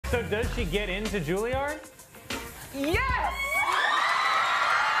So does she get into Juilliard? Yes!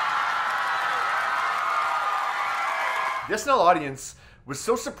 The SNL audience was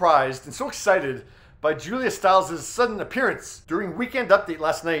so surprised and so excited by Julia Stiles' sudden appearance during Weekend Update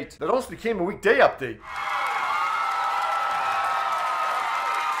last night that almost became a weekday update.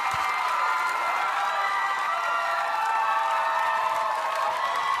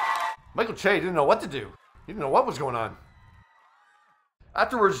 Michael Che didn't know what to do. He didn't know what was going on.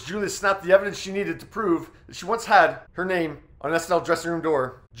 Afterwards, Julia snapped the evidence she needed to prove that she once had her name on an SNL dressing room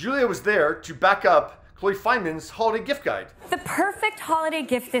door. Julia was there to back up Chloe Fineman's holiday gift guide. The perfect holiday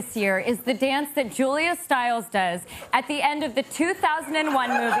gift this year is the dance that Julia Stiles does at the end of the 2001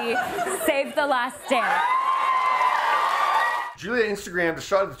 movie, Save the Last Dance. Julia Instagrammed a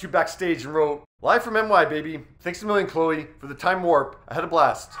shot of the two backstage and wrote, "Live from NY, baby. Thanks a million, Chloe, for the time warp. I had a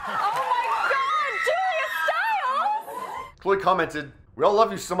blast." Oh my God, Julia Stiles! Chloe commented, "We all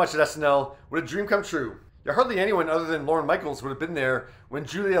love you so much at SNL. What a dream come true. Yeah, hardly anyone other than Lorne Michaels would have been there when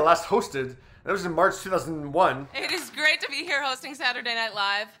Julia last hosted. That was in March 2001. It is great to be here hosting Saturday Night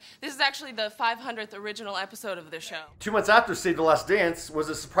Live. This is actually the 500th original episode of the show. 2 months after Save the Last Dance was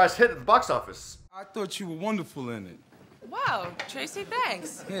a surprise hit at the box office. I thought you were wonderful in it. Wow, Tracy,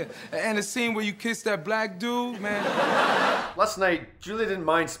 thanks. Yeah, and the scene where you kissed that black dude, man. Last night, Julia didn't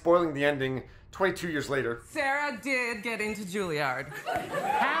mind spoiling the ending 22 years later. Sarah did get into Juilliard.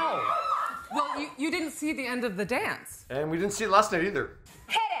 How? Well, you didn't see the end of the dance. And we didn't see it last night either.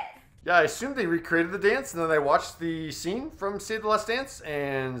 Hit it! Yeah, I assumed they recreated the dance, and then I watched the scene from Save the Last Dance,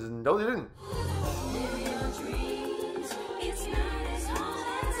 and no, they didn't.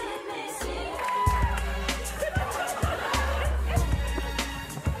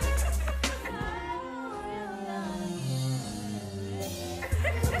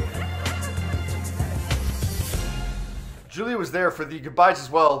 Julia was there for the goodbyes as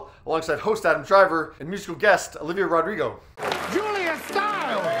well, alongside host Adam Driver and musical guest Olivia Rodrigo. Julia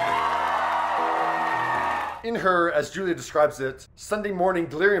Stiles! In her, as Julia describes it, Sunday morning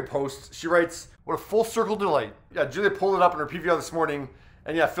delirium post, she writes, "What a full circle delight." Yeah, Julia pulled it up in her PVR this morning,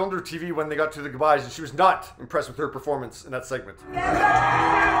 and yeah, filmed her TV when they got to the goodbyes, and she was not impressed with her performance in that segment.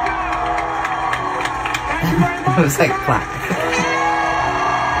 It was like clap.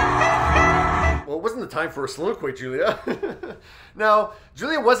 Well, it wasn't the time for a soliloquy, Julia. Now,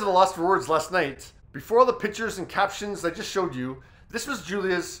 Julia was at a loss for words last night. Before all the pictures and captions I just showed you, this was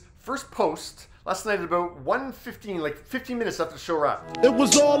Julia's first post last night at about 1:15, like 15 minutes after the show wrapped. It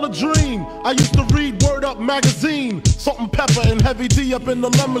was all a dream. I used to read Word Up magazine. Salt and pepper and heavy D up in the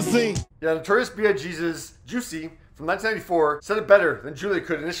limousine. Yeah, Notorious B.I.G.'s Juicy from 1994 said it better than Julia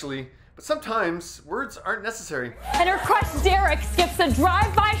could initially, but sometimes words aren't necessary. And her crush Derek skips a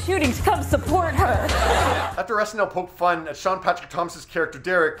drive-by shooting to come support her. After SNL poked fun at Sean Patrick Thomas's character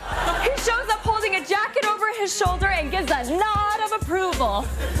Derek, He shows up holding a jacket over his shoulder and gives a nod of approval.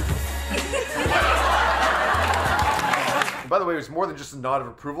 and by the way, it was more than just a nod of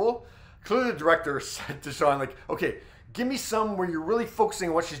approval. Clearly the director said to Sean, like, okay, give me some where you're really focusing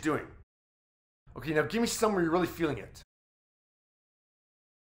on what she's doing. Okay, now give me some where you're really feeling it.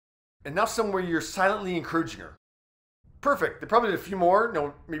 And now somewhere you're silently encouraging her. Perfect. They probably did a few more, you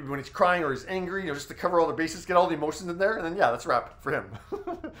know, maybe when he's crying or he's angry, you know, just to cover all the bases, get all the emotions in there, and then yeah, that's a wrap for him.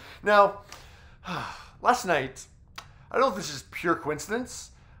 Now, last night, I don't know if this is pure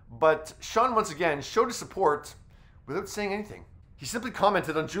coincidence, but Sean once again showed his support without saying anything. He simply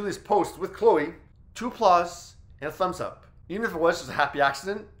commented on Julia's post with Chloe, 2 applause and a thumbs up. Even if it was just a happy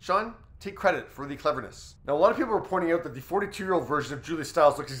accident, Sean, take credit for the cleverness. Now, a lot of people were pointing out that the 42-year-old version of Julia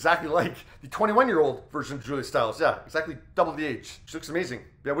Stiles looks exactly like the 21-year-old version of Julia Stiles. Yeah, exactly double the age. She looks amazing.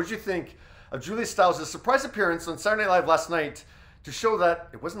 Yeah, what did you think of Julia Stiles' surprise appearance on Saturday Night Live last night to show that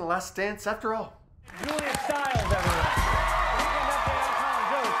it wasn't the last dance after all? Julia Stiles.